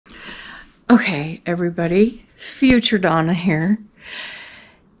Okay, everybody, future Donna here.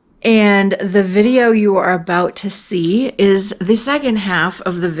 And the video you are about to see is the second half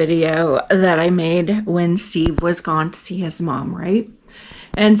of the video that I made when Steve was gone to see his mom, right?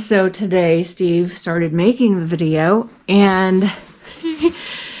 And so today Steve started making the video and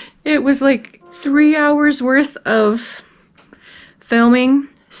it was like 3 hours worth of filming.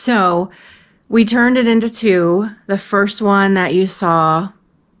 So we turned it into two. The first one that you saw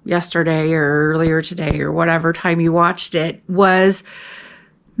yesterday or earlier today or whatever time you watched it was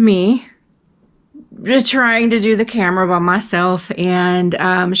me trying to do the camera by myself and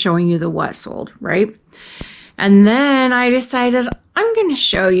showing you the what sold, right? And then I decided I'm going to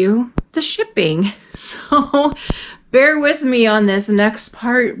show you the shipping. So bear with me on this next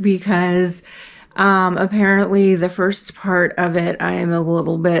part because apparently the first part of it I am a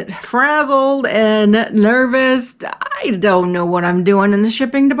little bit frazzled and nervous. I don't know what I'm doing in the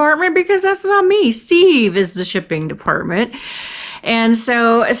shipping department because that's not me. Steve is the shipping department. And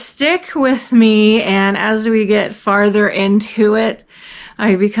so stick with me, and as we get farther into it,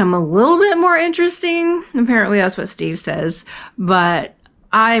 I become a little bit more interesting. Apparently that's what Steve says, but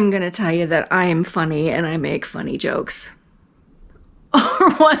I'm going to tell you that I am funny and I make funny jokes.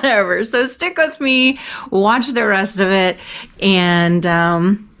 Or whatever. So stick with me, watch the rest of it, and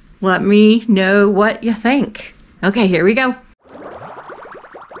let me know what you think. Okay, here we go.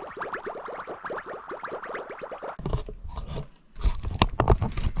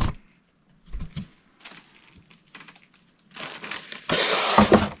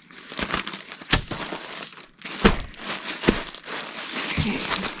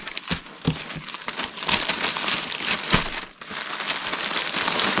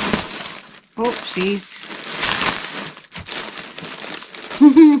 Oopsies.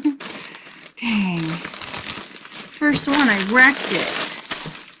 Dang. First one, I wrecked it.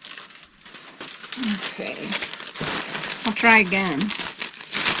 Okay. I'll try again.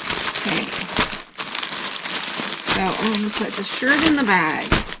 Okay. So I'm going to put the shirt in the bag.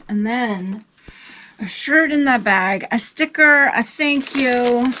 And then a shirt in that bag. A sticker, a thank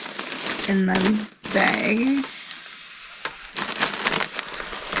you in the bag.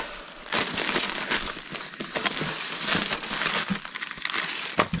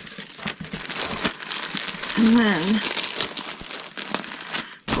 And then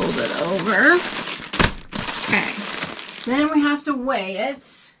fold it over. Okay. Then we have to weigh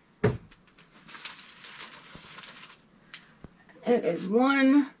it. It is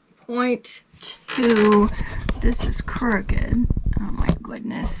 1.2. This is crooked. Oh my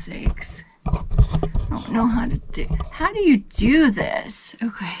goodness sakes. I don't know how to do. How do you do this?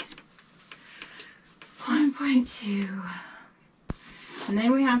 Okay. 1.2. And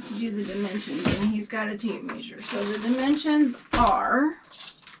then we have to do the dimensions, and he's got a tape measure. So the dimensions are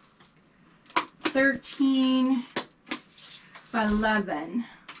 13 by 11.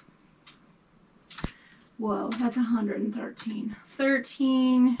 Whoa, that's 113.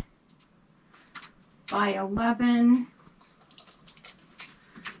 13 by 11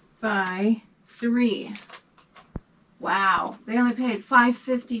 by 3. Wow, they only paid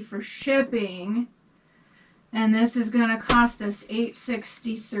 $5.50 for shipping. And this is going to cost us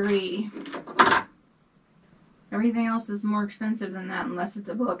 $8.63. Everything else is more expensive than that unless it's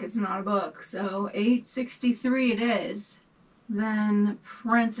a book. It's not a book. So $8.63 it is. Then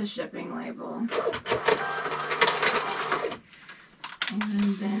print the shipping label.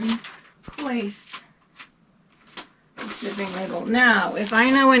 And then place the shipping label. Now, if I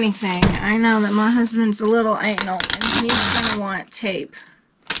know anything, I know that my husband's a little anal and he's going to want tape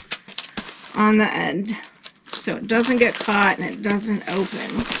on the end, so it doesn't get caught and it doesn't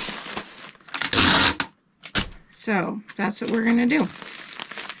open. So that's what we're going to do.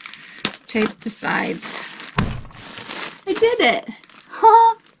 Tape the sides. I did it!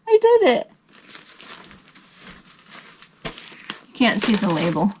 Huh? I did it! You can't see the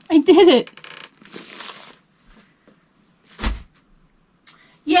label. I did it!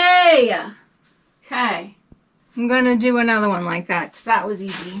 Yay! Okay. I'm going to do another one like that because that was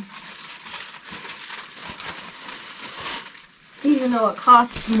easy. Even though it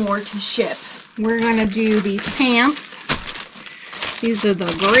costs more to ship. We're going to do these pants. These are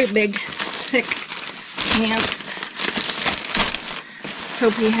the great big thick pants. Let's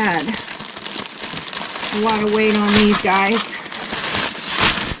hope he had a lot of weight on these guys.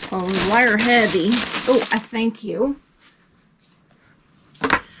 Well, they're heavy. Oh, a thank you.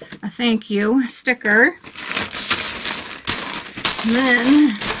 A thank you sticker. And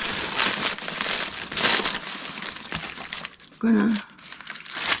then I'm gonna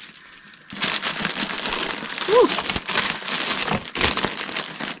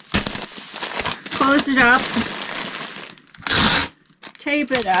close it up,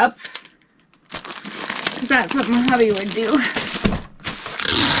 tape it up, because that's what my hubby would do,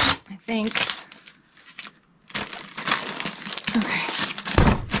 I think. Okay.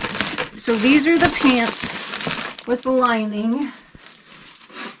 So these are the pants with the lining,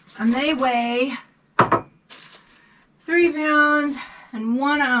 and they weigh 3 pounds and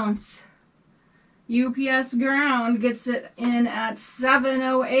 1 ounce. UPS ground gets it in at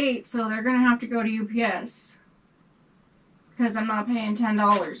 708, so they're gonna have to go to UPS because I'm not paying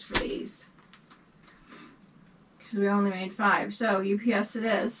 $10 for these because we only made 5. So UPS it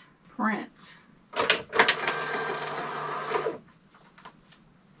is. Print.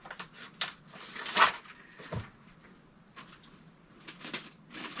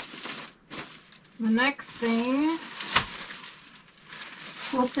 The next thing,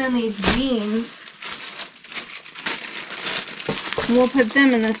 we'll send these jeans. We'll put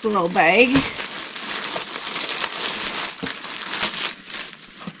them in this little bag.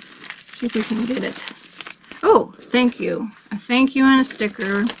 See if we can get it. Oh, thank you. A thank you and a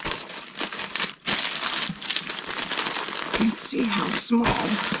sticker. Let's see how small.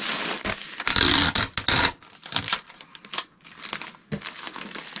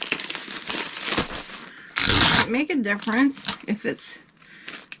 Does it make a difference if it's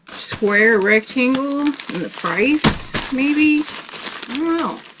square, rectangle, and the price, maybe? I don't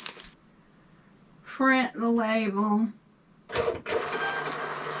know. Print the label. I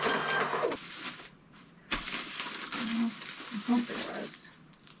hope it was.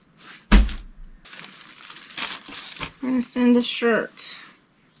 I'm going to send a shirt.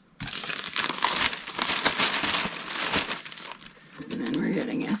 And then we're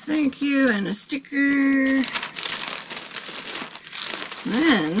getting a thank you and a sticker. And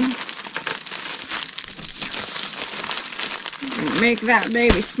then make that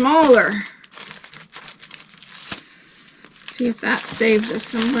baby smaller. See if that saves us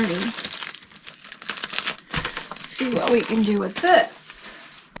some money. Let's see what we can do with this.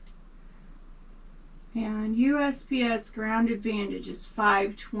 And USPS Ground Advantage is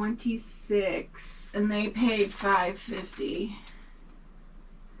 $5.26 and they paid $5.50.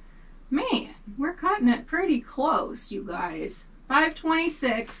 Man, we're cutting it pretty close, you guys.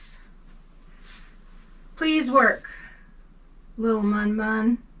 $5.26. Please work, little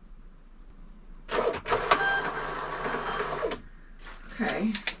mun.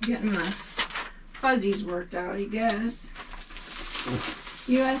 Okay, getting the fuzzies worked out, I guess.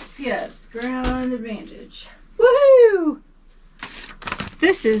 USPS Ground Advantage. Woohoo!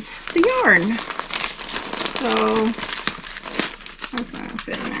 This is the yarn. So that's not gonna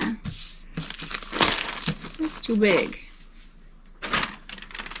fit in there. That's too big.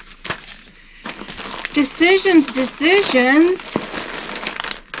 Decisions.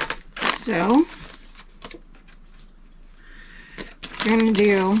 So we're gonna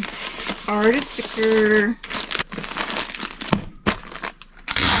do artist sticker.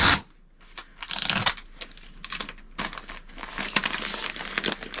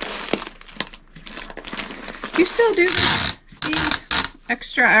 You still do this, Steve?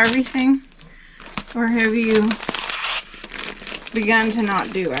 Extra everything? Or have you begun to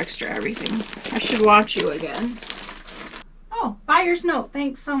not do extra everything? I should watch you again. Oh, buyer's note.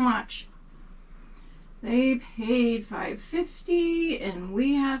 Thanks so much. They paid $5.50 and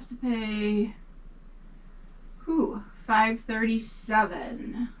we have to pay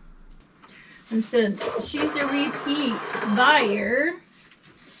 $5.37. And since she's a repeat buyer,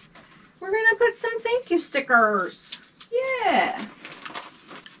 we're gonna put some thank you stickers. Yeah.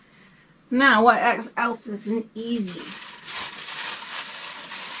 Now what else isn't easy?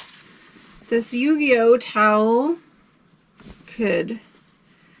 This Yu-Gi-Oh towel could,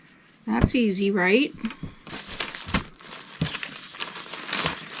 that's easy, right?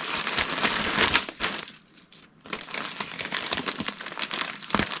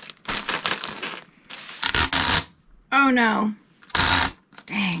 Oh no.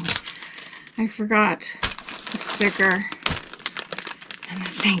 Dang. I forgot the sticker and a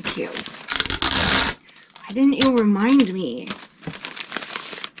thank you. Why didn't you remind me?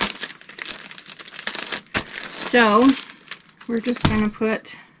 So we're just going to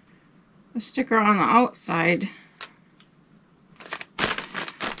put a sticker on the outside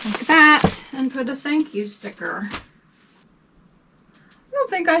like that and put a thank you sticker. I don't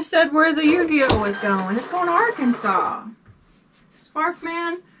think I said where the Yu-Gi-Oh was going. It's going to Arkansas.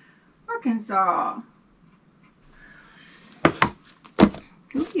 Sparkman, Arkansas.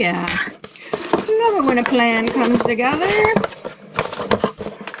 Oh yeah. Love it when a plan comes together.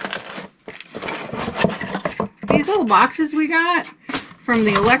 These little boxes we got from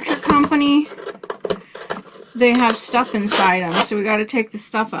the electric company they have stuff inside them, so we got to take the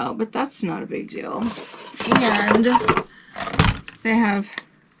stuff out, but that's not a big deal. And they have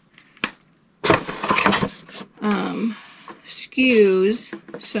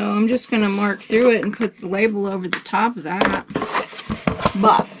SKUs, so I'm just going to mark through it and put the label over the top of that.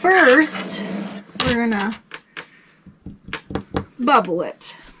 But first, we're going to bubble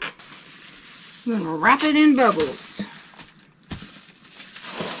it. I'm going to wrap it in bubbles.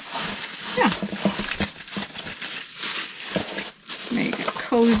 Yeah. Make a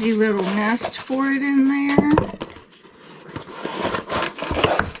cozy little nest for it in there.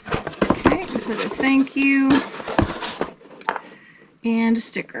 Okay, put a thank you and a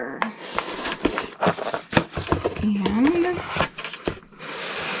sticker. And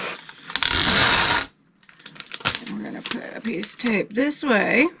we're going to put a piece of tape this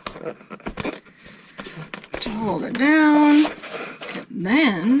way to hold it down. And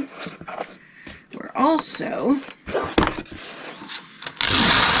then we're also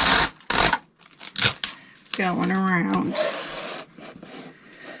going around.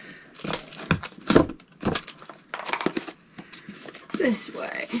 This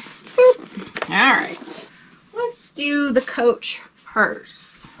way. Boop. Alright, let's do the Coach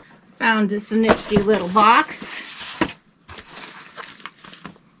purse. Found this nifty little box.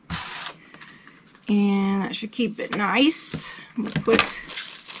 And that should keep it nice. We'll put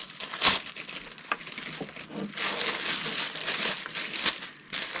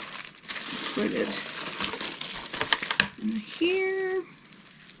it in here.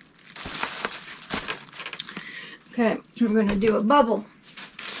 Okay, I'm going to do a bubble.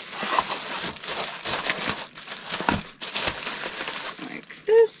 Like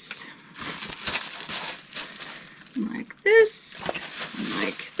this. Like this.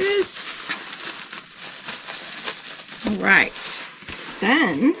 Like this. Right.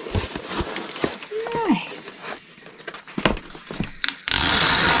 Then, nice.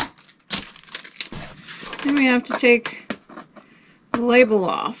 Then we have to take the label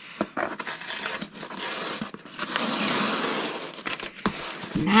off.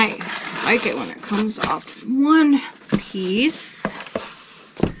 Nice. I like it when it comes off in one piece.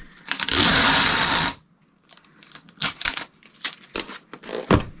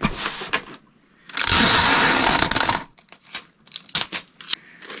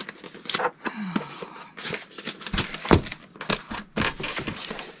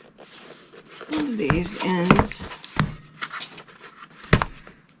 One of these ends.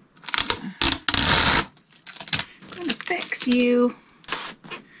 I'm gonna fix you.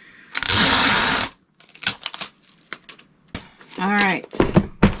 Alright,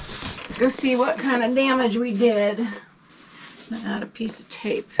 let's go see what kind of damage we did. I'm going to add a piece of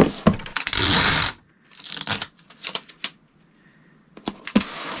tape.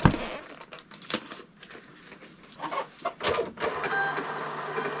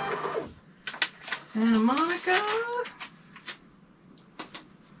 Santa Monica,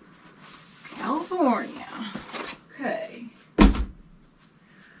 California. Okay.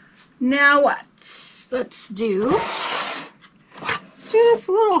 Now what? Let's do this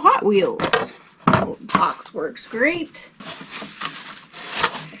little Hot Wheels. Little box works great.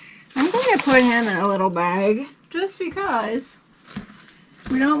 I'm going to put him in a little bag just because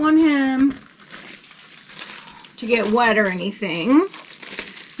we don't want him to get wet or anything,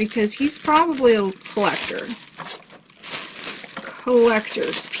 because he's probably a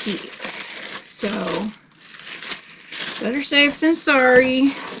collector's piece. So better safe than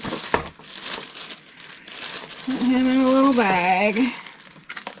sorry. Put him in a little bag.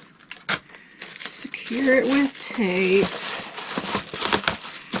 Secure it with tape.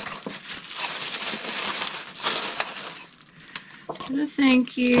 Put a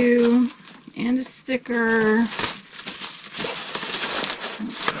thank you and a sticker.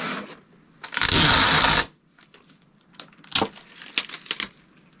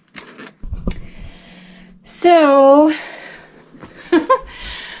 So,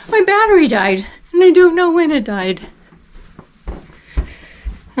 my battery died, and I don't know when it died.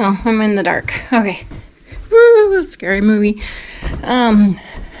 Oh, I'm in the dark. Okay. Woo, scary movie.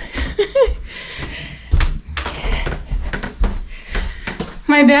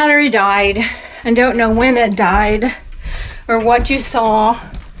 My battery died. I don't know when it died or what you saw.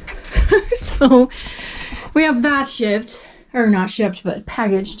 So, we have that shipped. Or not shipped, but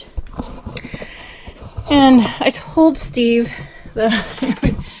packaged. And I told Steve that I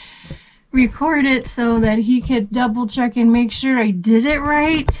would record it so that he could double check and make sure I did it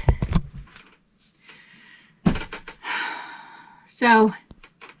right. So,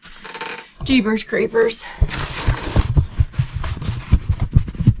 jeepers creepers.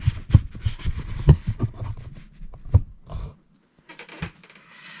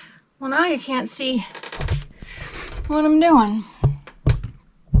 now you can't see what I'm doing.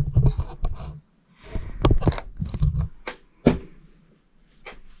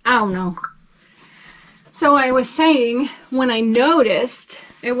 I don't know. So I was saying, when I noticed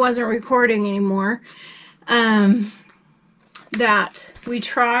it wasn't recording anymore, that we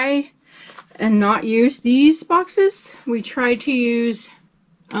try and not use these boxes. We try to use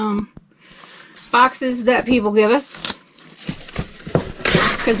boxes that people give us,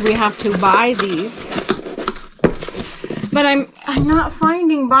 because we have to buy these. But I'm not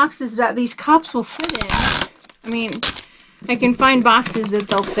finding boxes that these cups will fit in. I mean, I can find boxes that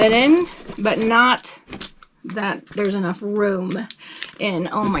they'll fit in, but not that there's enough room in.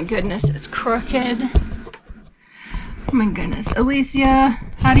 Oh my goodness, it's crooked. Oh my goodness. Alicia,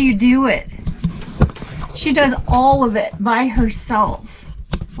 how do you do it? She does all of it by herself.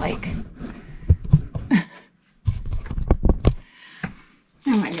 Like,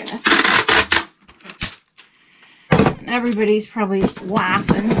 oh my goodness. And everybody's probably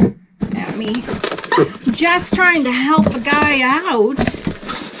laughing at me. Just trying to help a guy out.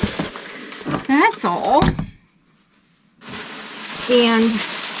 That's all. And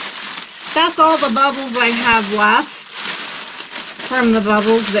that's all the bubbles I have left from the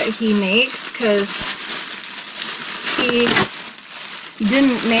bubbles that he makes, because he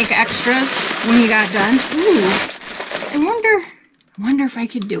didn't make extras when he got done. Ooh, I wonder if I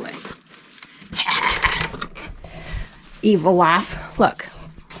could do it. Evil laugh. Look.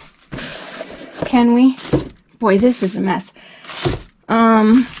 Can we? Boy, this is a mess.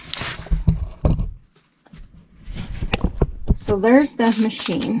 So there's the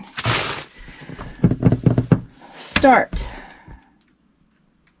machine. Start.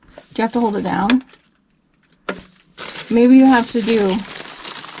 Do you have to hold it down? Maybe you have to do...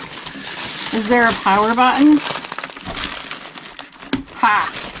 Is there a power button? Ha!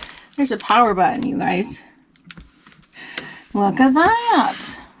 There's a power button, you guys. Look at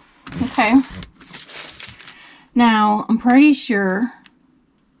that. Okay. Now, I'm pretty sure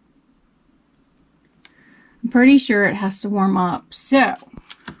it has to warm up. So,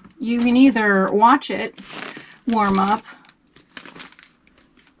 you can either watch it warm up,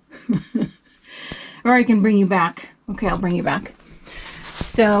 or I can bring you back. Okay, I'll bring you back.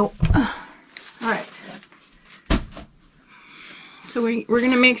 So, alright. So we're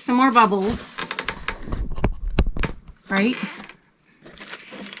going to make some more bubbles. Right?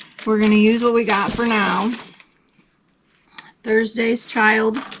 We're going to use what we got for now. Thursday's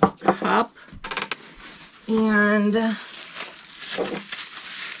Child cup. And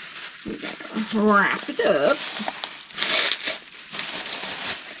we gotta wrap it up.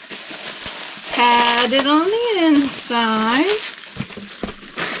 Pad it on the inside.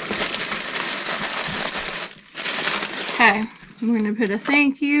 Okay, I'm going to put a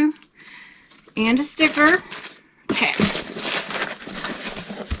thank you and a sticker. Okay.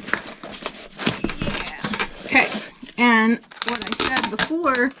 Yeah. Okay, and what I said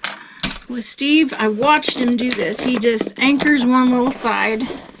before with Steve, I watched him do this. He just anchors one little side,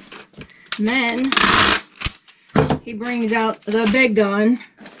 and then he brings out the big gun,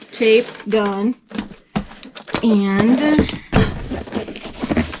 tape gun, and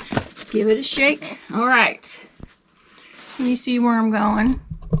give it a shake. All right. Can you see where I'm going?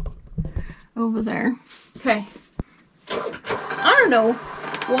 Over there. Okay. I don't know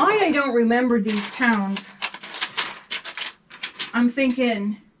why I don't remember these towns. I'm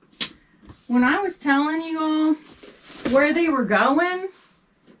thinking, when I was telling you all where they were going,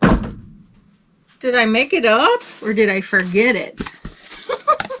 did I make it up or did I forget it?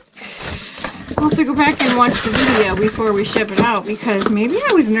 I'll have to go back and watch the video before we ship it out, because maybe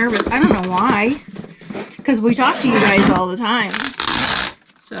I was nervous. I don't know why. Because we talk to you guys all the time.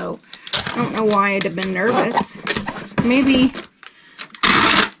 So, I don't know why I'd have been nervous. Maybe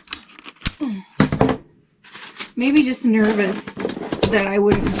just nervous that I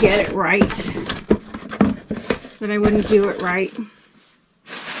wouldn't get it right. That I wouldn't do it right.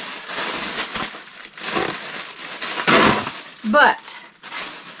 But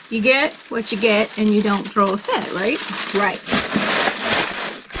you get what you get and you don't throw a fit, right? Right.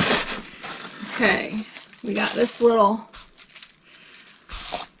 Okay. We got this little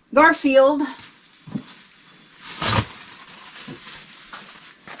Garfield.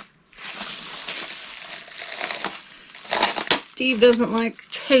 Steve doesn't like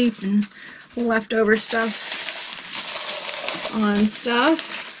tape and leftover stuff on stuff,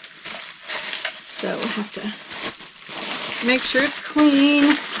 so we'll have to make sure it's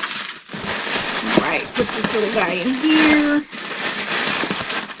clean. Alright, put this little guy in here.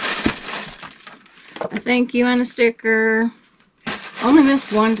 A thank you and a sticker. Only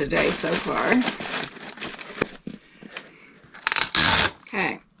missed one today so far.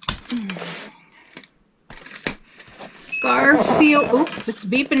 Okay. Garfield. Oh, it's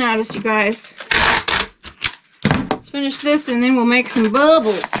beeping at us, you guys. Let's finish this and then we'll make some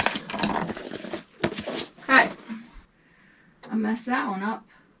bubbles. Okay. I messed that one up.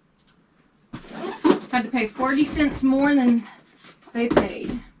 Had to pay 40 cents more than they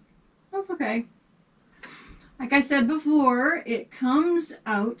paid. That's okay. Like I said before, it comes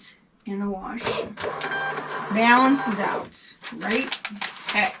out in the wash. Balances out, right?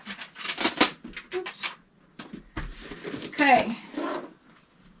 Okay. Oops. Okay.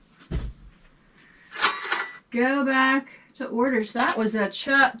 Go back to orders. That was a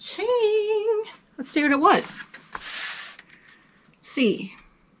cha-ching. Let's see what it was. Let's see.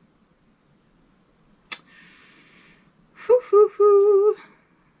 Hoo-hoo-hoo.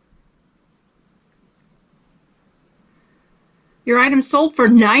 Your item sold for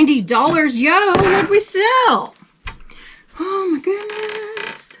 $90. Yo, what'd we sell? Oh my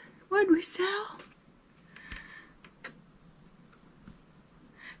goodness. What'd we sell?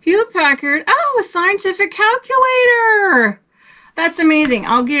 Hewlett Packard. Oh, a scientific calculator. That's amazing.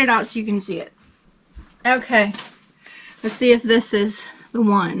 I'll get it out so you can see it. Okay. Let's see if this is the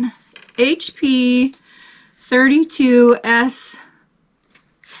one. HP 32S.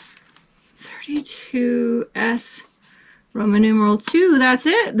 32S. Roman numeral 2. That's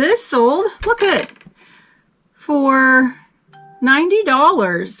it. This sold. Look at it. For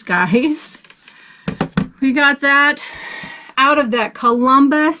 $90, guys. We got that out of that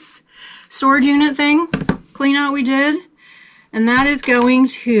Columbus storage unit thing. Clean out we did. And that is going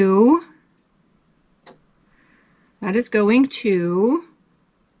to...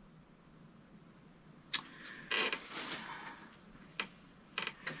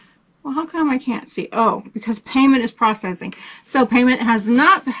 Well, how come I can't see? Oh, because payment is processing. So payment has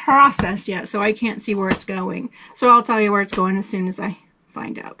not processed yet, so I can't see where it's going. So I'll tell you where it's going as soon as I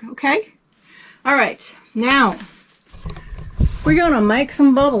find out, okay? All right, now we're gonna make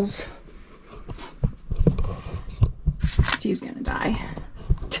some bubbles. Steve's gonna die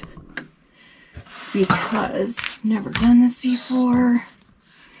because I've never done this before.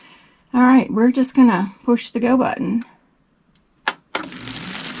 All right, we're just gonna push the go button.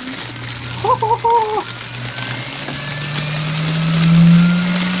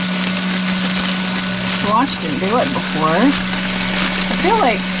 Watched him do it before. I feel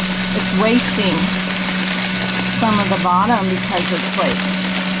like it's wasting some of the bottom because it's like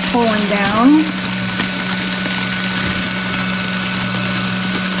pulling down.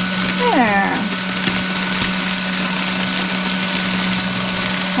 There.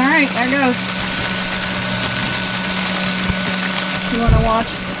 Alright, there goes. You want to watch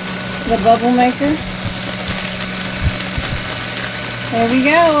the bubble maker? There we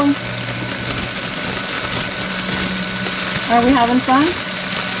go. Are we having fun?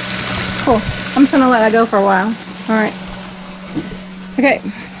 Cool. I'm just going to let that go for a while. Alright. Okay.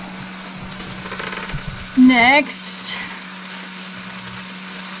 Next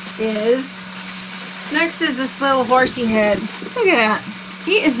is this little horsey head. Look at that.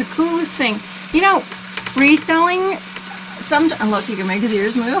 He is the coolest thing. You know, reselling, look, you can make his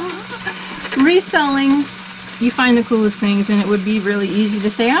ears move. Reselling, you find the coolest things, and it would be really easy to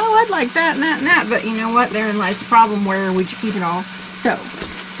say, oh, I'd like that and that and that, but you know what? Therein lies the problem. Where would you keep it all? So,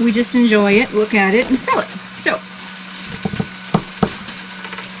 we just enjoy it, look at it, and sell it. So,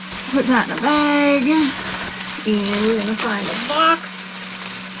 put that in a bag, and we're going to find a box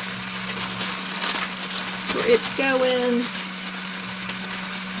for it to go in,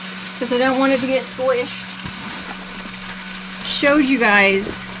 because I don't want it to get squished. Showed you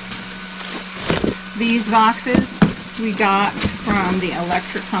guys these boxes we got from the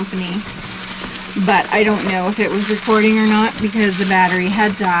electric company, but I don't know if it was recording or not because the battery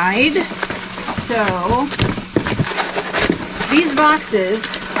had died. So these boxes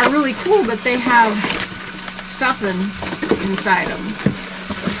are really cool, but they have stuffing inside them,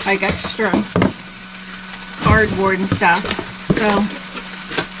 like extra cardboard and stuff. So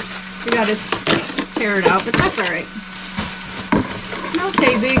we gotta tear it out, but that's alright.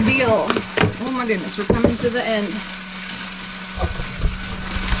 Okay, big deal. Oh my goodness, we're coming to the end.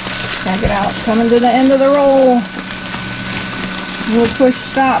 Check it out, coming to the end of the roll. We'll push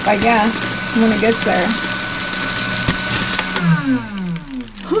stop, I guess, when it gets there.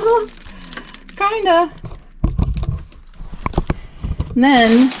 Kinda. And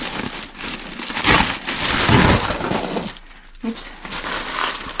then, oops.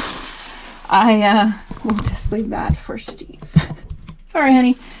 We'll just leave that for Steve. Sorry,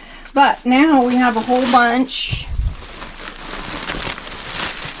 honey. But now we have a whole bunch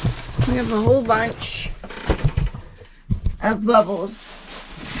We have a whole bunch of bubbles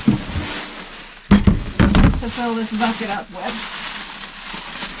to fill this bucket up with.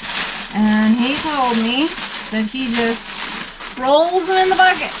 And he told me that he just rolls them in the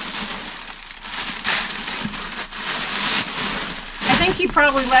bucket. I think he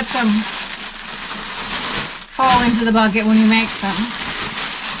probably lets them fall into the bucket when he makes them.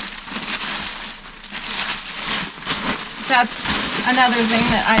 That's another thing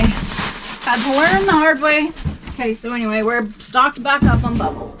that I had to learn the hard way. Okay, so anyway, we're stocked back up on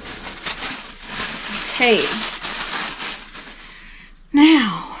bubble. Okay.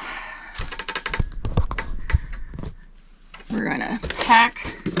 Now, we're gonna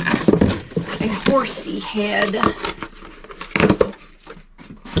pack a horsey head.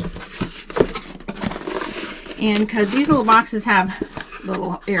 And because these little boxes have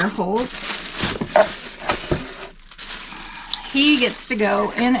little air holes, he gets to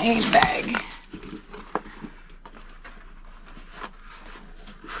go in a bag.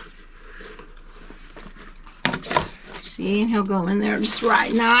 See, and he'll go in there just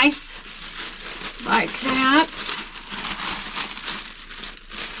right nice, like that.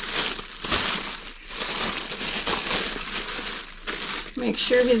 Make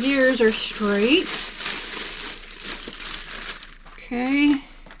sure his ears are straight. Okay.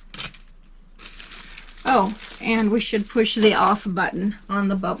 Oh, and we should push the off button on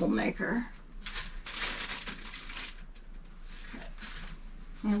the bubble maker.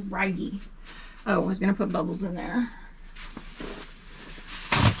 Alrighty. Oh, I was gonna put bubbles in there.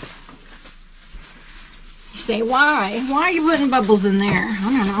 You say, why? Why are you putting bubbles in there? I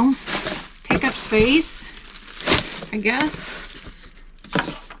don't know. Take up space, I guess.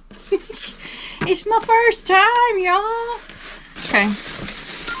 It's my first time, y'all. Okay.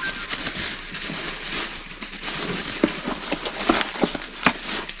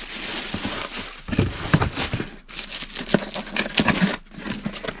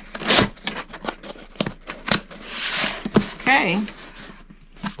 Okay.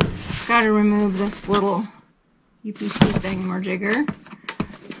 Got to remove this little UPC thingamajigger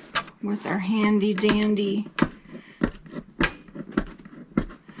with our handy dandy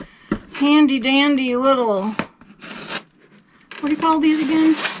little, what do you call these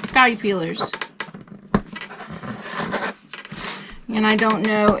again? Scotty peelers. And I don't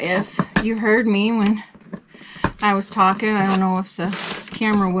know if you heard me when I was talking. I don't know if the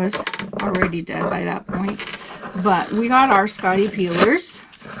camera was already dead by that point. But we got our Scotty peelers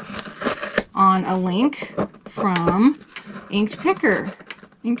on a link from Inked Picker.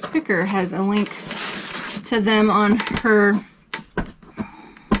 Inked Picker has a link to them on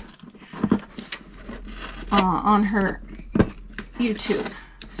her YouTube.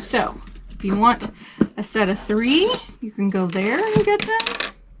 So if you want a set of 3, you can go there and get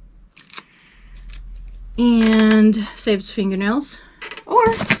them and saves fingernails.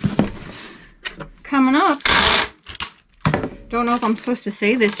 Or coming up, don't know if I'm supposed to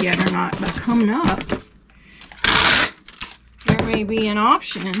say this yet or not, but coming up there may be an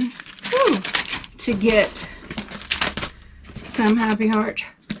option to get some Happy Heart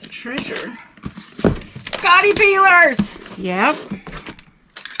treasure Scotty peelers. Yep,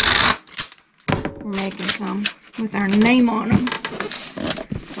 we're making some with our name on them,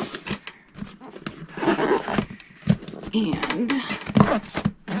 and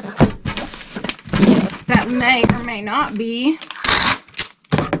that may or may not be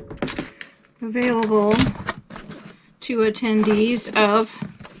available to attendees of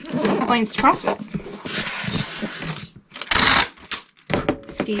Plains to Profit.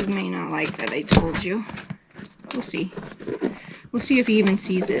 Steve may not like that I told you. We'll see. We'll see if he even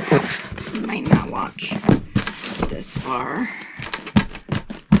sees it. He might not watch this far.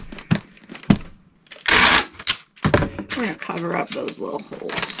 We're going to cover up those little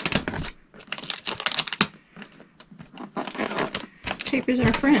holes. Tape is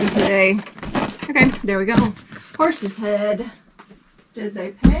our friend today. Okay, there we go. Horse's head. Did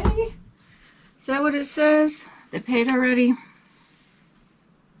they pay? Is that what it says? They paid already?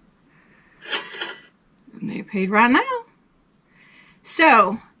 They paid right now.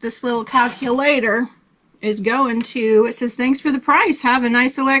 So this little calculator is going to, it says, thanks for the price. Have a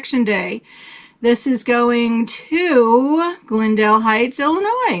nice election day. This is going to Glendale Heights,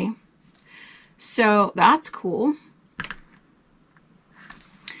 Illinois. So that's cool.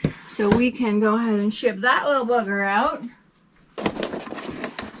 So we can go ahead and ship that little bugger out.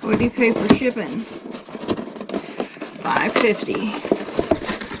 What do you pay for shipping? $5.50.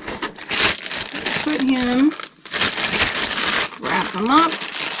 Put him, wrap him up,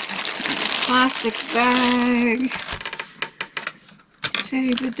 plastic bag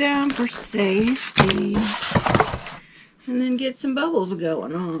Tape it down for safety. And then get some bubbles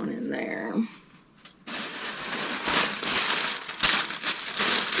going on in there.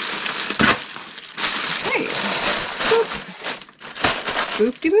 Okay. Boop.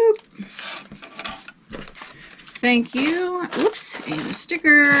 Boop-de-boop. Thank you. Oops. And a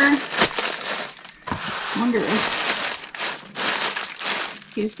sticker. Wonder if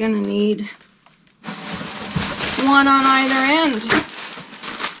he's going to need one on either end,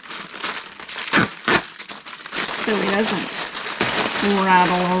 so he doesn't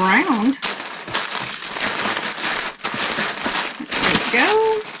rattle around. There we go.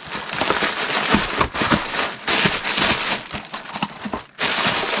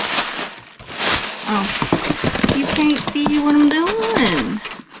 Oh, you can't see what I'm doing.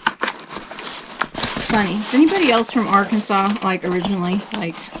 It's funny. Is anybody else from Arkansas, like originally,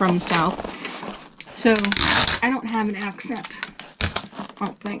 like from the South? So I don't have an accent, I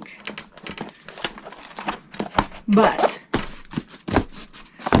don't think. But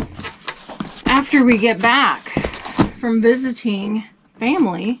after we get back from visiting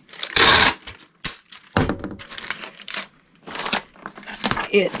family,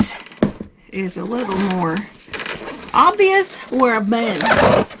 it is a little more obvious where I've been.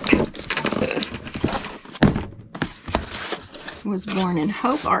 Was born in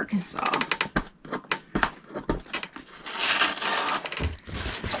Hope, Arkansas.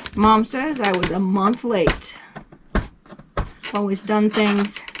 Mom says I was a month late. Always done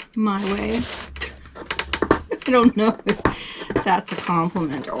things my way. I don't know if that's a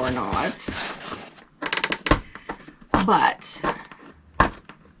compliment or not. But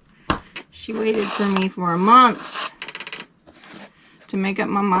she waited for me for a month to make up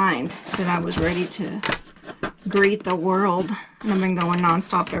my mind that I was ready to greet the world. And I've been going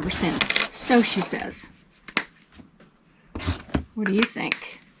nonstop ever since. So she says. What do you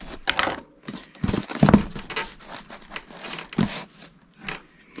think?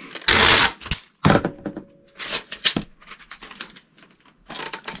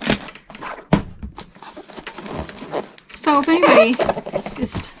 So if anybody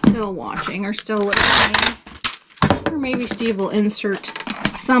is still watching or still listening, or maybe Steve will insert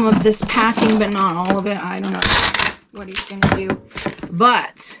some of this packing, but not all of it. I don't know what he's going to do.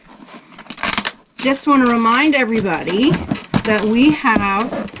 But just want to remind everybody that we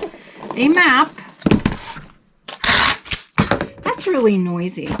have a map. That's really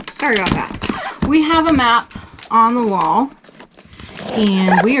noisy. Sorry about that. We have a map on the wall,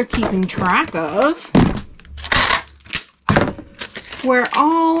 and we are keeping track of where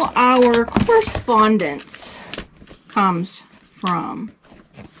all our correspondence comes from.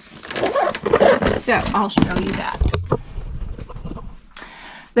 So I'll show you that.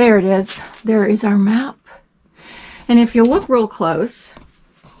 There it is. There is our map. And if you look real close,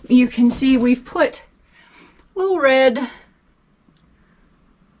 you can see we've put little red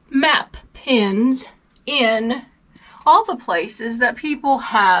map pins in all the places that people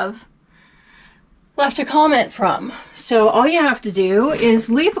have left a comment from. So all you have to do is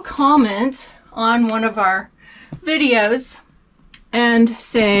leave a comment on one of our videos and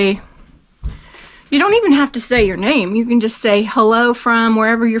say, you don't even have to say your name. You can just say hello from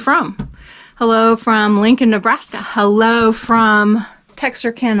wherever you're from. Hello from Lincoln, Nebraska. Hello from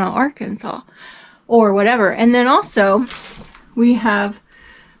Texarkana, Arkansas, or whatever. And then also we're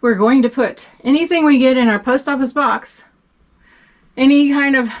going to put anything we get in our post office box, any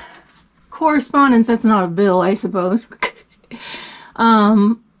kind of correspondence that's not a bill, I suppose.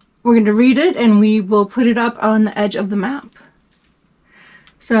 We're going to read it and we will put it up on the edge of the map.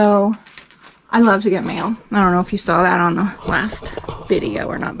 So I love to get mail. I don't know if you saw that on the last video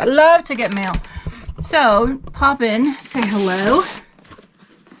or not, but I love to get mail. So pop in, say hello,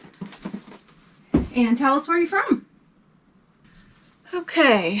 and tell us where you're from.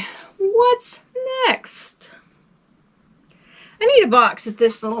 Okay, what's next? I need a box that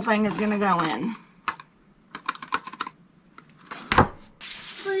this little thing is gonna go in.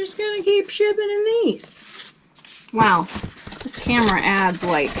 We're just gonna keep shipping in these. Wow, this camera adds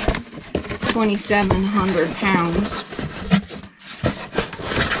like 2,700 pounds.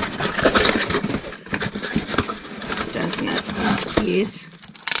 Doesn't it? Yes.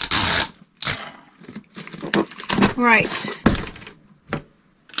 Right.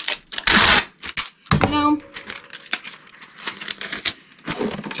 You know,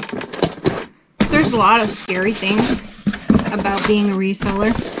 there's a lot of scary things about being a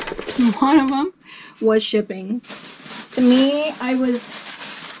reseller. One of them was shipping. To me, I was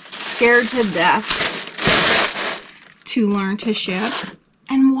scared to death to learn to ship.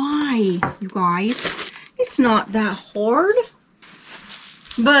 And why, you guys? It's not that hard.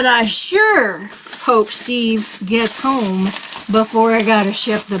 But I sure hope Steve gets home before I gotta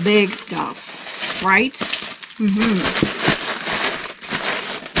ship the big stuff, right?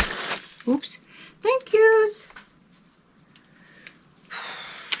 Oops. Thank yous.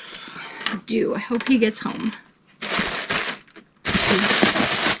 I hope he gets home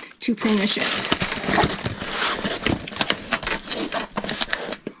to finish it.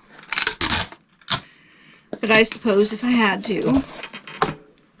 But I suppose if I had to,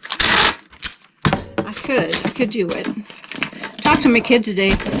 I could do it. Talked to my kid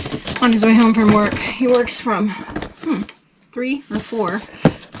today on his way home from work. He works from 3 or 4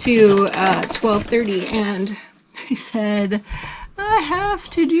 to 12:30, and I said, I have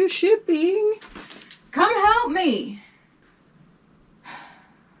to do shipping. Come help me.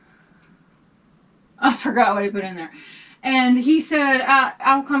 I forgot what I put in there. And he said,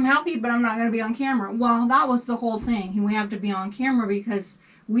 I'll come help you, but I'm not going to be on camera. Well, that was the whole thing. We have to be on camera because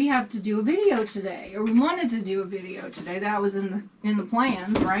we have to do a video today, or we wanted to do a video today. That was in the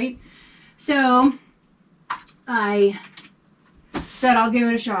plans, right? So I said, I'll give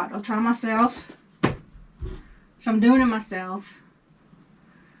it a shot. I'll try myself. So I'm doing it myself.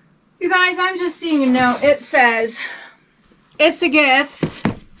 You guys, I'm just seeing a note. It says, it's a gift.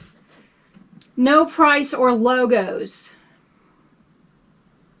 No price or logos.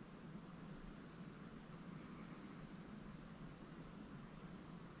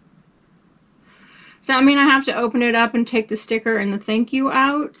 Does that mean I have to open it up and take the sticker and the thank you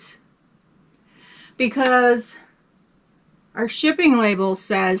out? Because our shipping label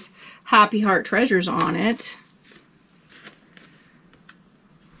says Happy Heart Treasures on it.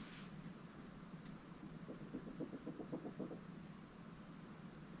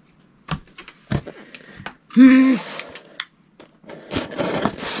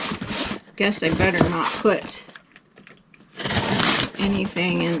 Guess I better not put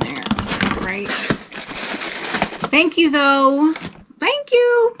anything in there, right? Thank you, though. Thank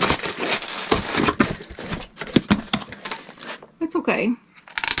you. It's okay.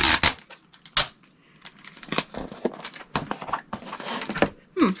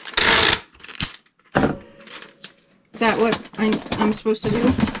 Is that what I'm supposed to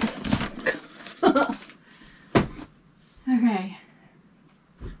do? Okay.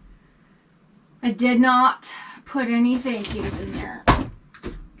 I did not put any thank yous in there.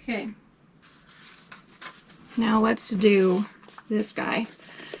 Okay. Now let's do this guy.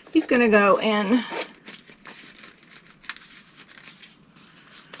 He's gonna go in.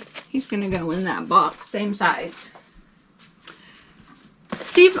 He's gonna go in that box, same size.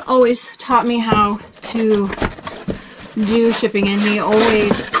 Steve always taught me how to do shipping, and he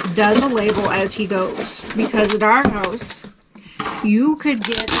always does a label as he goes, because at our house you could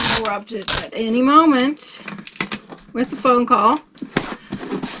get interrupted at any moment with a phone call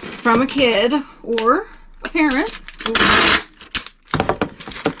from a kid or a parent or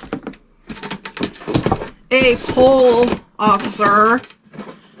a poll officer,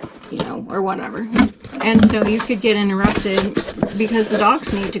 you know, or whatever. And so you could get interrupted because the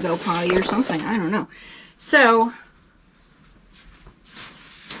dogs need to go potty or something. I don't know. So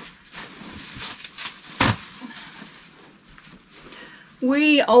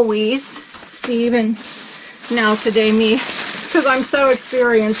we always, Steve, and now today me, because I'm so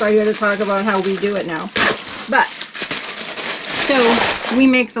experienced, I gotta talk about how we do it now. But, so we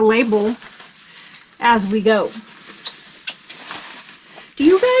make the label as we go. Do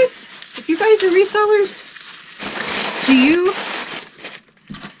you guys, if you guys are resellers, do you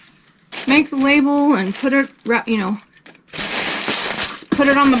make the label and put it, you know, put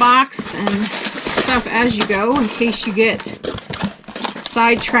it on the box and stuff as you go in case you get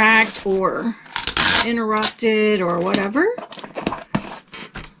sidetracked or interrupted or whatever?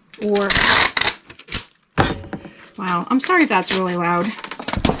 Or, wow, I'm sorry if that's really loud.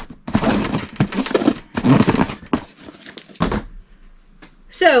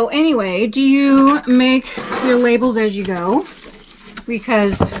 So anyway, do you make your labels as you go?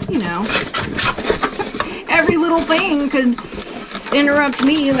 Because, you know, every little thing could interrupt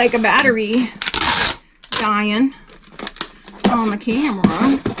me, like a battery dying on the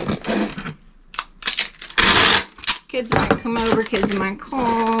camera. Kids might come over, kids might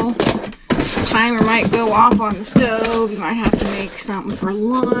call, the timer might go off on the stove, you might have to make something for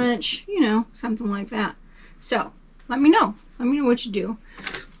lunch, you know, something like that. So, let me know what you do.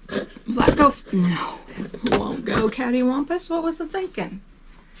 Will that go? No, it won't go, cattywampus. What was I thinking?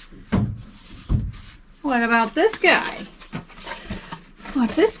 What about this guy?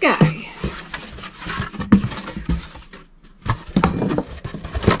 What's this guy?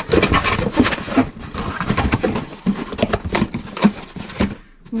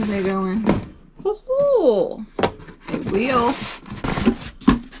 Where are they going? Oh, they will.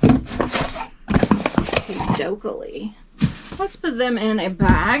 Okay, dokily. Let's put them in a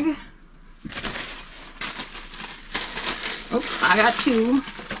bag. Oh, I got two.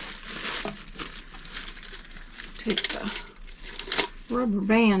 Take the rubber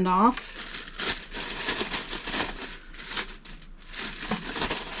band off.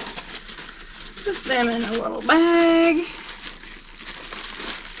 Put them in a little bag.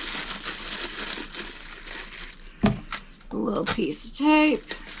 A little piece of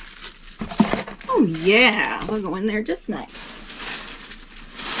tape. Oh yeah, they'll go in there just nice.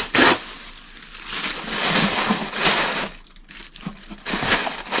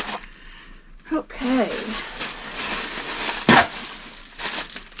 Okay.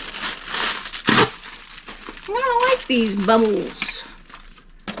 I like these bubbles.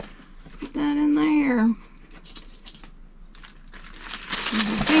 Put that in there.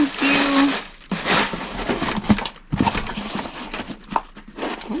 Thank you.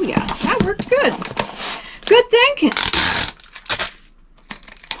 Oh yeah, that worked good. Good thinking.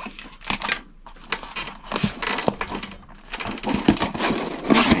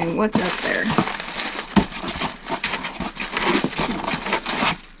 Okay, what's up there?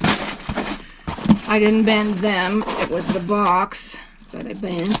 I didn't bend them. It was the box that I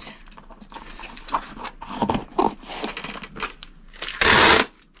bent.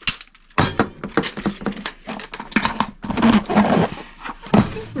 I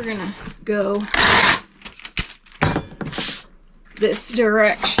think we're gonna go this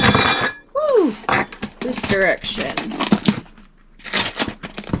direction. Woo! This direction.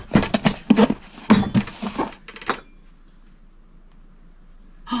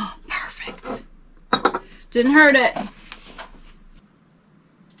 Oh, perfect. Didn't hurt it.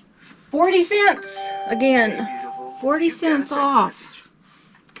 40 cents again. 40 cents off.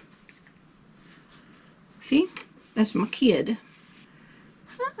 See? That's my kid.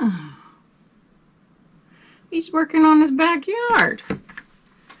 Oh. He's working on his backyard.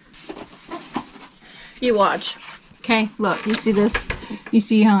 You watch. Okay, look, you see this? You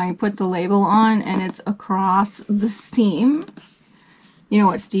see how I put the label on and it's across the seam? You know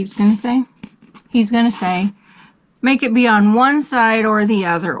what Steve's gonna say? He's gonna say, make it be on one side or the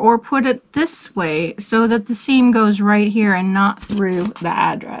other, or put it this way so that the seam goes right here and not through the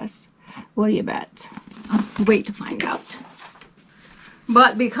address. What do you bet? I'll wait to find out.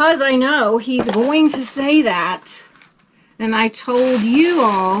 But because I know he's going to say that, and I told you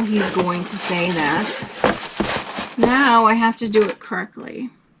all he's going to say that, now I have to do it correctly.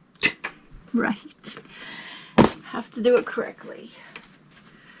 Right. Have to do it correctly.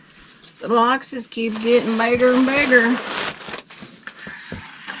 The boxes keep getting bigger and bigger.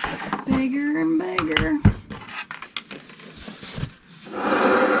 Bigger and bigger.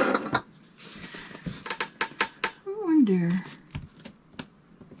 I wonder,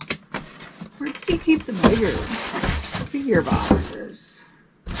 where does he keep the bigger boxes?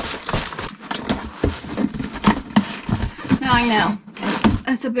 Now I know.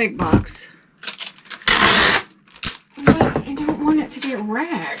 That's a big box. But I don't want it to get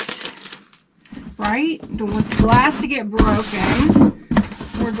wrecked. Right? Don't want the glass to get broken,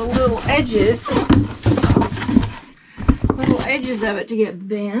 or the little edges of it to get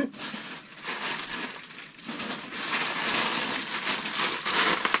bent.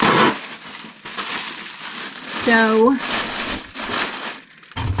 So,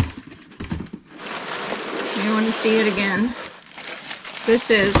 you want to see it again? This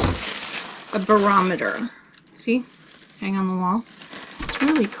is a barometer. See? Hang on the wall. It's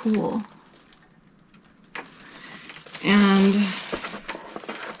really cool. And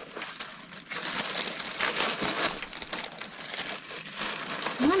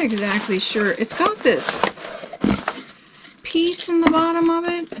I'm not exactly sure. It's got this piece in the bottom of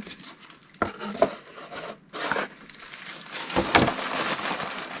it.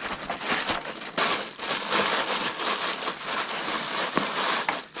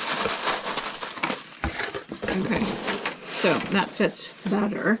 Okay, so that fits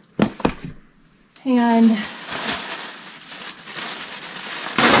better. And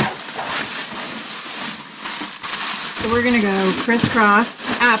so we're gonna go crisscross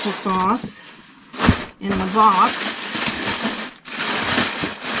applesauce in the box.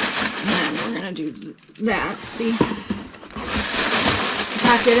 And then we're gonna do that, see?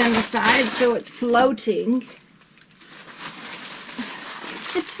 Tuck it in the side so it's floating.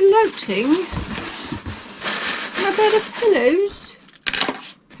 It's floating. A bed of pillows.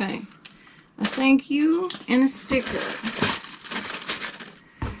 Okay. A thank you and a sticker.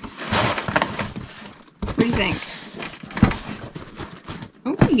 What do you think?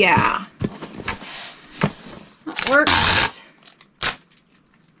 Oh Yeah. That works.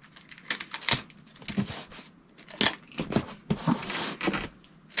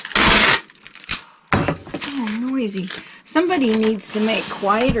 It's so noisy. Somebody needs to make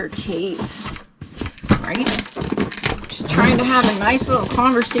quieter tape, right? Just trying to have a nice little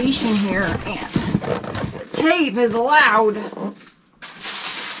conversation here, and the tape is loud.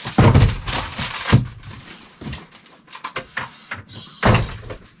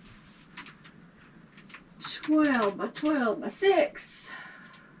 By 12 by 6.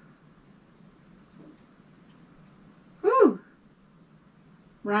 Whew.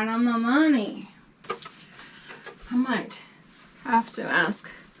 Right on the money. I might have to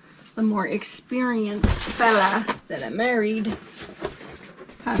ask the more experienced fella that I married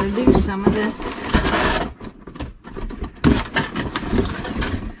how to do some of this.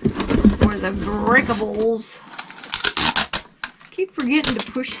 For the breakables. Keep forgetting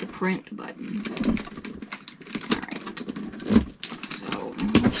to push the print button.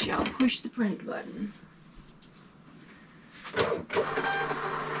 I shall push the print button.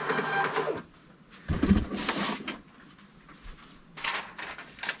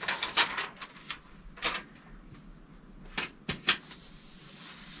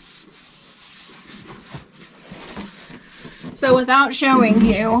 So without showing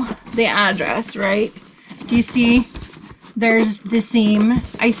you the address, right? Do you see there's the seam?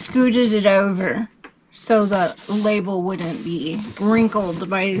 I scooted it over so the label wouldn't be wrinkled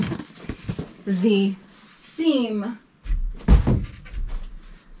by the seam.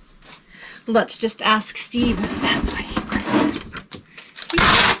 Let's just ask Steve if that's what he prefers.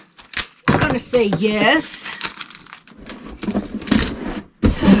 He's gonna say yes.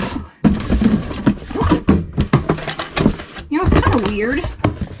 You know, it's kind of weird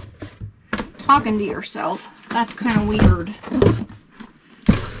talking to yourself. That's kind of weird.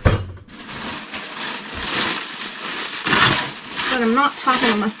 But I'm not talking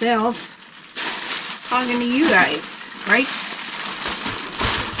to myself, I'm talking to you guys, right?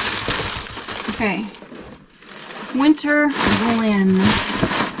 Okay. Winter blend.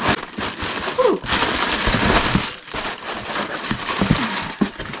 Whew.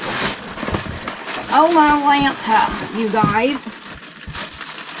 Oh, Atlanta, you guys.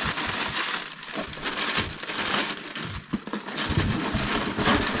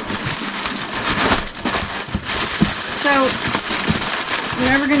 So, I'm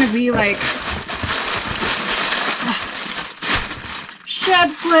never gonna be like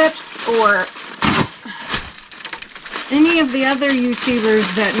shed flips or any of the other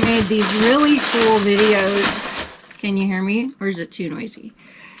YouTubers that made these really cool videos. Can you hear me? Or is it too noisy?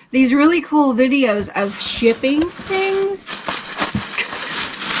 These really cool videos of shipping things.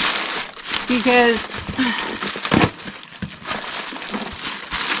 Because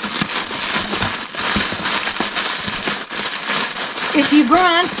if you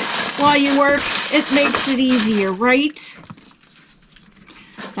grunt while you work, it makes it easier, right?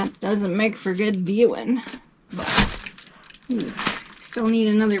 That doesn't make for good viewing. But still need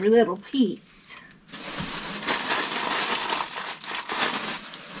another little piece.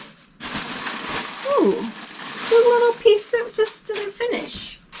 Ooh, a little piece that just didn't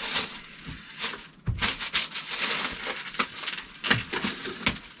finish.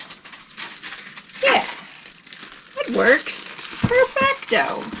 Yeah, that works.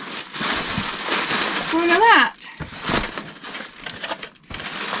 Perfecto. Look at that.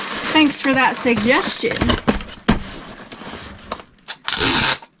 Thanks for that suggestion.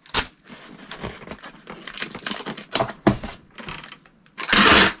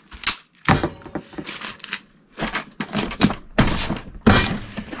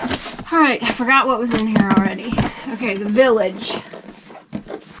 Alright, I forgot what was in here already. Okay, the village.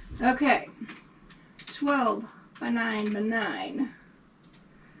 Okay. 12 by 9 by 9.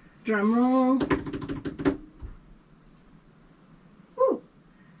 Drum roll. Woo.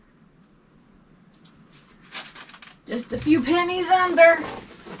 Just a few pennies under.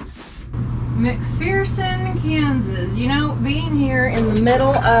 McPherson, Kansas. You know, being here in the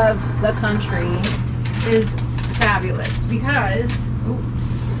middle of the country is fabulous because, ooh,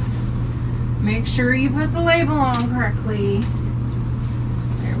 make sure you put the label on correctly.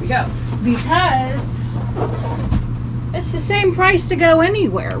 There we go. Because it's the same price to go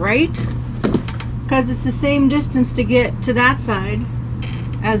anywhere, right? Because it's the same distance to get to that side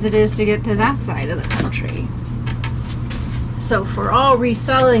as it is to get to that side of the country. So for all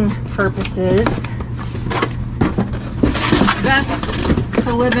reselling purposes, it's best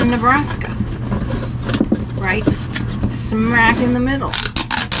to live in Nebraska, right? Smack in the middle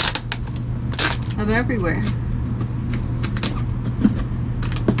of everywhere.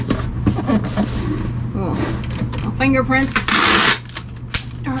 Oh, my fingerprints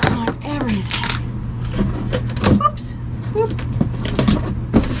are on everything. Whoops. Whoop.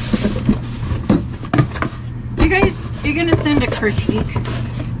 You guys, you're gonna send a critique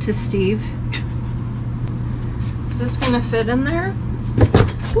to Steve. Is this gonna fit in there?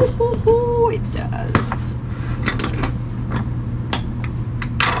 It does.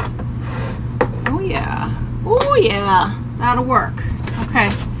 Oh yeah. Oh yeah. That'll work. Okay.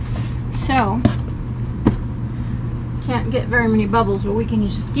 So, can't get very many bubbles, but we can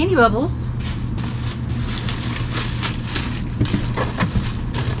use the skinny bubbles.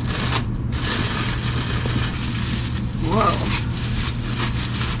 Whoa.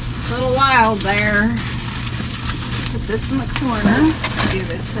 A little wild there. Put this in the corner. Give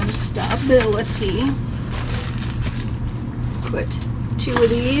it some stability. Put 2 of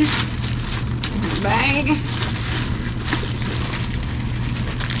these in the bag.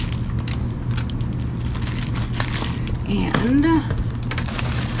 And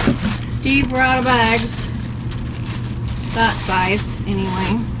Steve, we're out of bags. That size,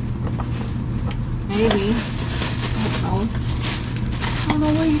 anyway. Maybe. I don't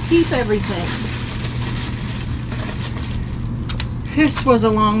know where you keep everything. If this was a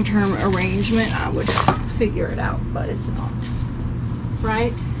long-term arrangement, I would figure it out, but it's not.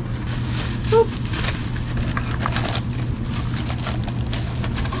 Right? Boop.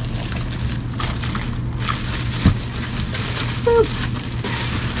 Boop.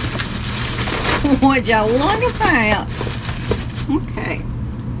 Would you look at that? Okay.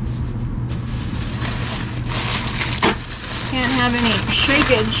 Can't have any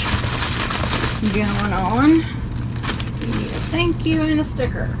shakeage going on. We need a thank you and a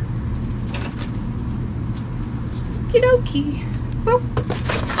sticker. Okie dokie. Boop.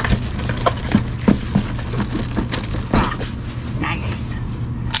 Ah, nice.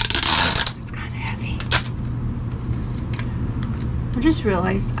 It's kind of heavy. I just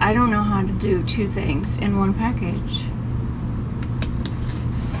realized I don't know how to do 2 things in one package.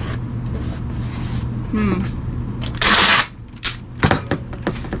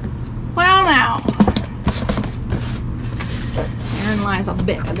 Well now, therein lies a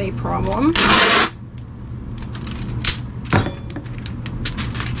bit of a problem.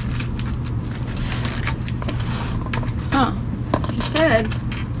 Huh, he said,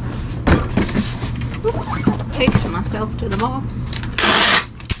 taped myself to the box.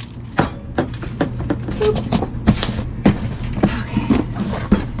 Okay.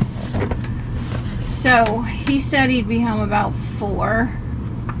 So he said he'd be home about 4.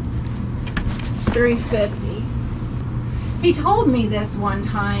 It's 3:50. He told me this one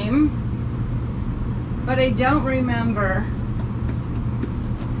time, but I don't remember.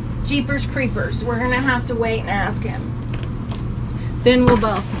 Jeepers creepers. We're gonna have to wait and ask him. Then we'll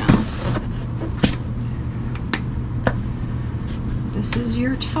both know. This is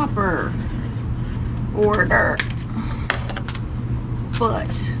your topper order.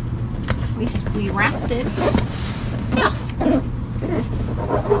 But at least we wrapped it. Yeah.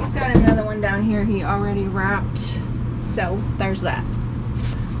 He's got another one down here he already wrapped. So there's that.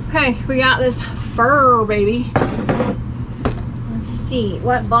 Okay, we got this fur baby. Let's see,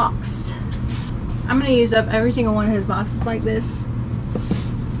 what box? I'm gonna use up every single one of his boxes like this.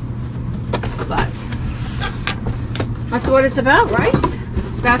 But that's what it's about, right?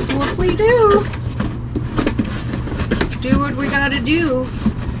 That's what we do. Do what we gotta do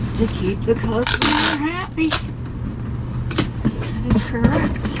to keep the customer happy. That is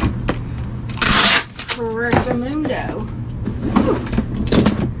correct. Correctamundo.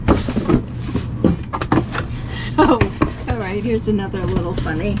 So, alright, here's another little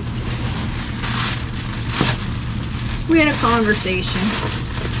funny. We had a conversation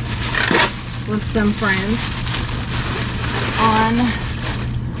with some friends on,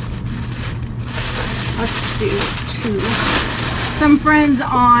 let's do 2. Some friends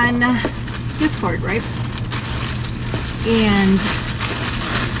on Discord, right? And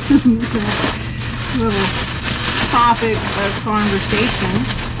little topic of conversation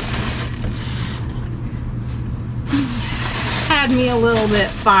had me a little bit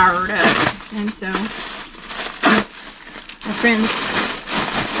fired up, and so my friends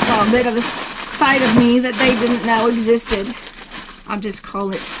saw a bit of a side of me that they didn't know existed. I'll just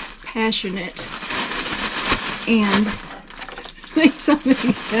call it passionate. And like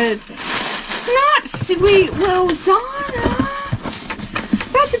somebody said, not sweet little Donna.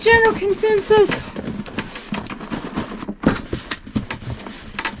 Is that the general consensus?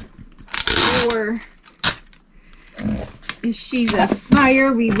 Or is she the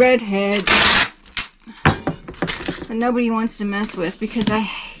fiery redhead that nobody wants to mess with because I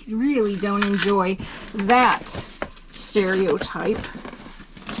hate really don't enjoy that stereotype.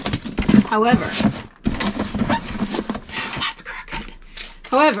 However, that's crooked.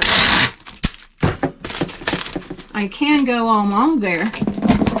 However, I can go all mama bear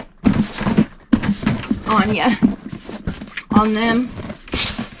on ya, on them,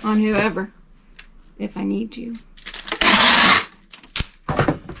 on whoever, if I need to.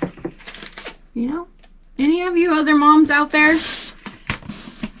 You know, any of you other moms out there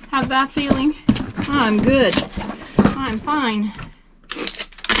have that feeling? I'm good. I'm fine.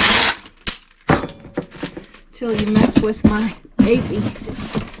 Till you mess with my baby,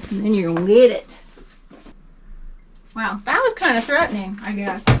 and then you're gonna get it. Wow, that was kind of threatening, I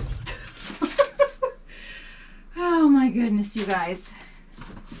guess. Oh my goodness, you guys.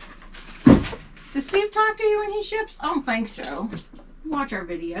 Does Steve talk to you when he ships? I don't think so. Watch our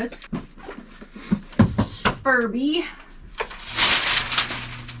videos. Furby.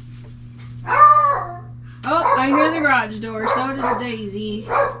 Oh, I hear the garage door. So does Daisy.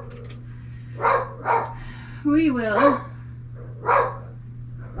 We will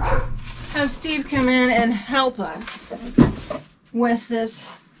have Steve come in and help us with this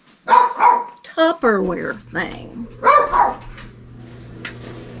Tupperware thing.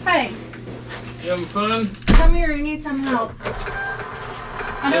 Hey. You having fun? Come here, you need some help.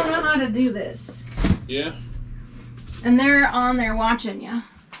 I don't know how to do this. Yeah? And they're on there watching you.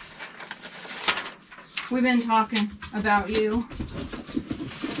 We've been talking about you.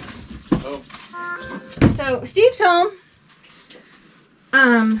 Oh. So, Steve's home.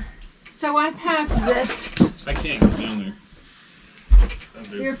 So I packed this. I can't get down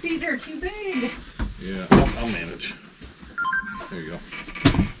there. Your feet are too big. Yeah, I'll manage. There you go.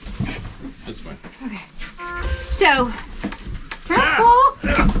 That's fine. Okay. So, careful.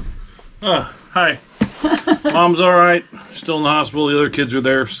 Hi. Mom's alright. Still in the hospital. The other kids are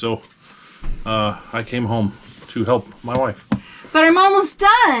there, so I came home to help my wife. But I'm almost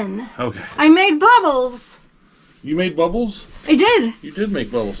done. Okay. I made bubbles. You made bubbles? I did. You did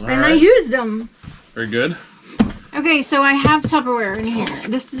make bubbles. And I used them. Very good. Okay, so I have Tupperware in here.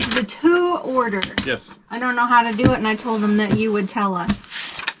 This is the to order. Yes. I don't know how to do it, and I told them that you would tell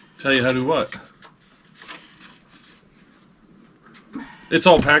us. Tell you how to do what? It's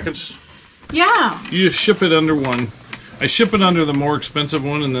all packaged. Yeah. You just ship it under one. I ship it under the more expensive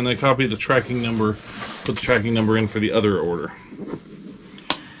one, and then I copy the tracking number, put the tracking number in for the other order.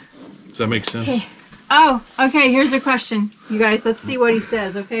 Does that make sense? Okay. Oh, okay, here's a question. You guys, let's see what he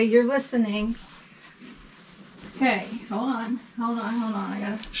says, okay? You're listening. Okay, hold on. I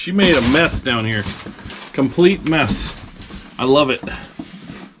gotta... She made a mess down here. Complete mess. I love it.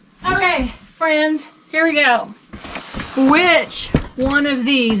 Okay, friends, here we go. Which one of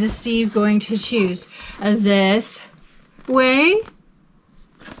these is Steve going to choose? This way?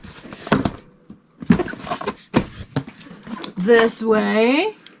 This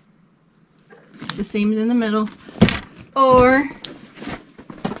way? The seam's in the middle. Or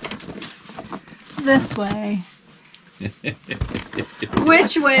this way?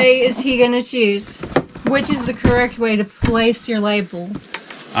 Which way is he gonna choose? Which is the correct way to place your label?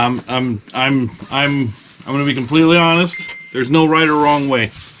 I'm gonna be completely honest. There's no right or wrong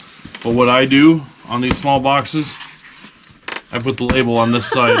way. But what I do on these small boxes, I put the label on this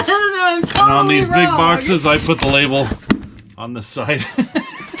side. I'm totally and on these wrong. big boxes, I put the label on this side.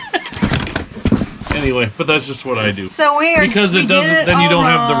 Anyway, but that's just what I do. So weird. Because it doesn't, then you don't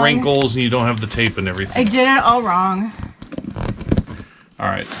have the wrinkles and you don't have the tape and everything. I did it all wrong.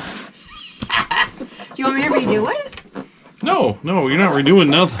 Alright. Do you want me to redo it? No, you're not redoing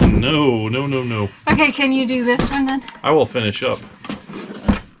nothing. No. Okay, can you do this one then? I will finish up.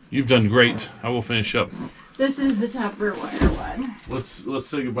 You've done great. I will finish up. This is the Tupperware one. Let's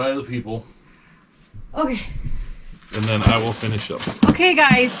say goodbye to the people. Okay. And then I will finish up. Okay,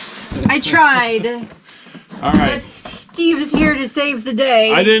 guys. I tried. All right. But Steve is here to save the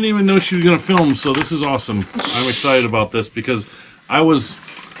day. I didn't even know she was going to film, so this is awesome. I'm excited about this because I was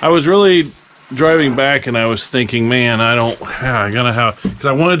really driving back and I was thinking, man, I gotta have, because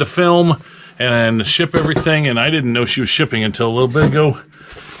I wanted to film and ship everything, and I didn't know she was shipping until a little bit ago,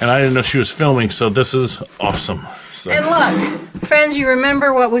 and I didn't know she was filming, so this is awesome. So. And look, friends, you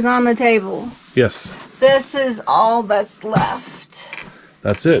remember what was on the table. Yes. This is all that's left.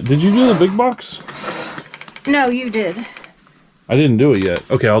 That's it. Did you do the big box? No, you did. I didn't do it yet.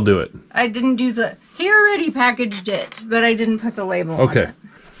 Okay, I'll do it. I didn't do the... He already packaged it, but I didn't put the label on it.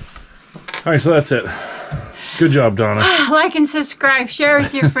 All right, so that's it. Good job, Donna. Like and subscribe. Share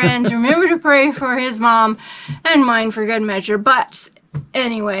with your friends. Remember to pray for his mom and mine for good measure. But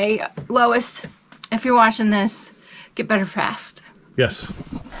anyway, Lois, if you're watching this, get better fast. Yes.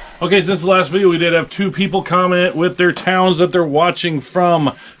 Okay, since the last video, we did have 2 people comment with their towns that they're watching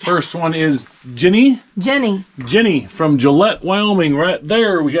from. First one is Jenny from Gillette, Wyoming. Right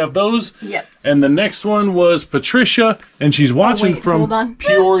there, we have those. Yep. And the next one was Patricia, and she's watching from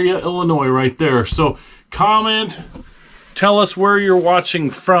Peoria, Illinois, right there. So comment, tell us where you're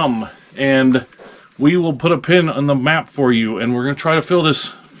watching from, and we will put a pin on the map for you, and we're going to try to fill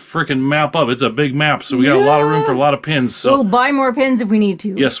this freaking map up. It's a big map, so we got a lot of room for a lot of pins. So we'll buy more pins if we need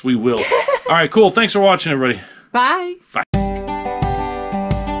to. Yes, we will. All right, cool. Thanks for watching, everybody. Bye. Bye.